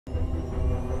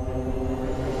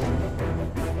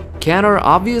Kanter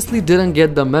obviously didn't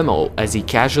get the memo as he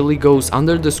casually goes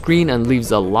under the screen and leaves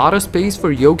a lot of space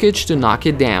for Jokic to knock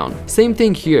it down. Same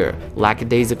thing here,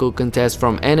 lackadaisical contest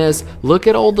from Enes. Look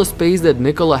at all the space that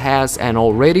Nikola has, and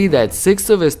already that's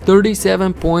 6 of his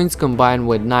 37 points combined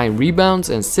with 9 rebounds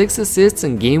and 6 assists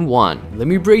in game 1. Let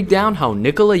me break down how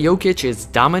Nikola Jokic is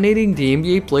dominating the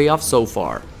NBA playoffs so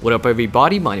far. What up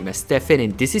everybody, my name is Stefan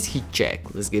and this is Heat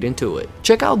Check. Let's get into it.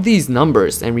 Check out these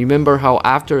numbers and remember how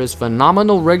after his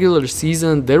phenomenal regular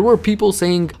season there were people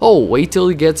saying, oh, wait till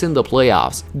he gets in the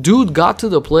playoffs. Dude got to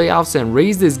the playoffs and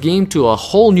raised his game to a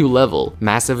whole new level.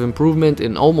 Massive improvement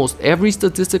in almost every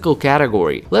statistical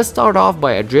category. Let's start off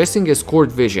by addressing his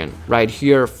court vision. Right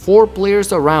here, 4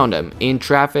 players around him in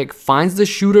traffic, finds the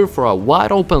shooter for a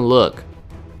wide open look.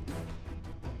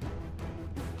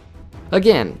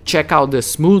 Again, check out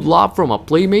this smooth lob from a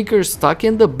playmaker stuck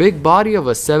in the big body of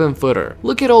a 7-footer.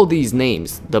 Look at all these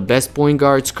names, the best point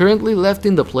guards currently left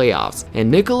in the playoffs,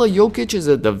 and Nikola Jokic is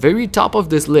at the very top of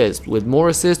this list with more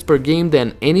assists per game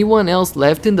than anyone else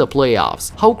left in the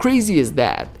playoffs. How crazy is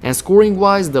that? And scoring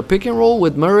wise, the pick and roll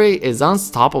with Murray is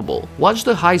unstoppable. Watch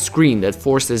the high screen that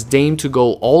forces Dame to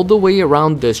go all the way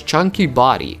around this chunky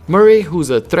body. Murray, who's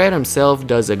a threat himself,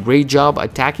 does a great job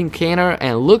attacking Kanter,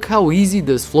 and look how easy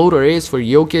this floater is for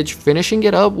Jokic, finishing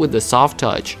it up with the soft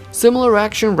touch. Similar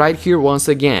action right here once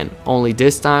again, only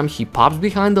this time he pops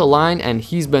behind the line and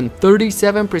he's been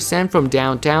 37% from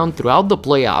downtown throughout the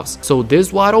playoffs, so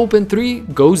this wide open 3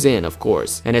 goes in of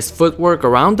course. And his footwork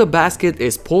around the basket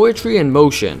is poetry in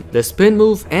motion. The spin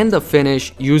move and the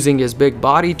finish, using his big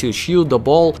body to shield the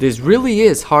ball, this really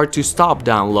is hard to stop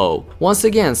down low. Once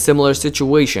again, similar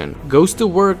situation, goes to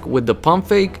work with the pump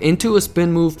fake into a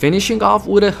spin move, finishing off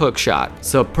with a hook shot.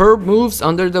 Superb moves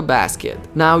under the basket.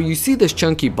 Now you see this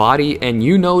chunky body and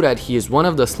you know that he is one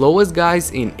of the slowest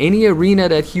guys in any arena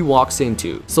that he walks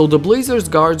into. So the Blazers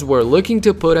guards were looking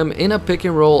to put him in a pick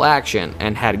and roll action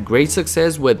and had great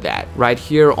success with that. Right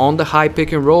here on the high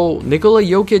pick and roll, Nikola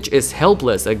Jokic is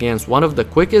helpless against one of the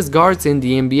quickest guards in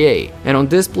the NBA. And on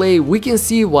this play we can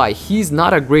see why he's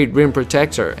not a great rim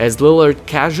protector, as Lillard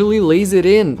casually lays it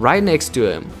in right next to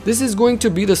him. This is going to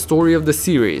be the story of the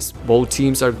series. Both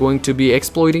teams are going to be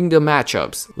exploiting the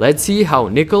matchups. Let's see how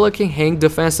Nikola can hang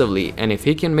defensively and if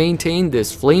he can maintain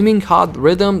this flaming hot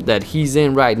rhythm that he's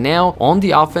in right now on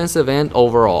the offensive end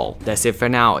overall. That's it for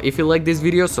now. If you like this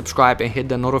video, subscribe and hit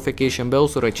the notification bell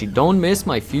so that you don't miss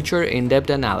my future in-depth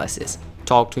analysis.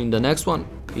 Talk to you in the next one.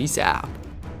 Peace out.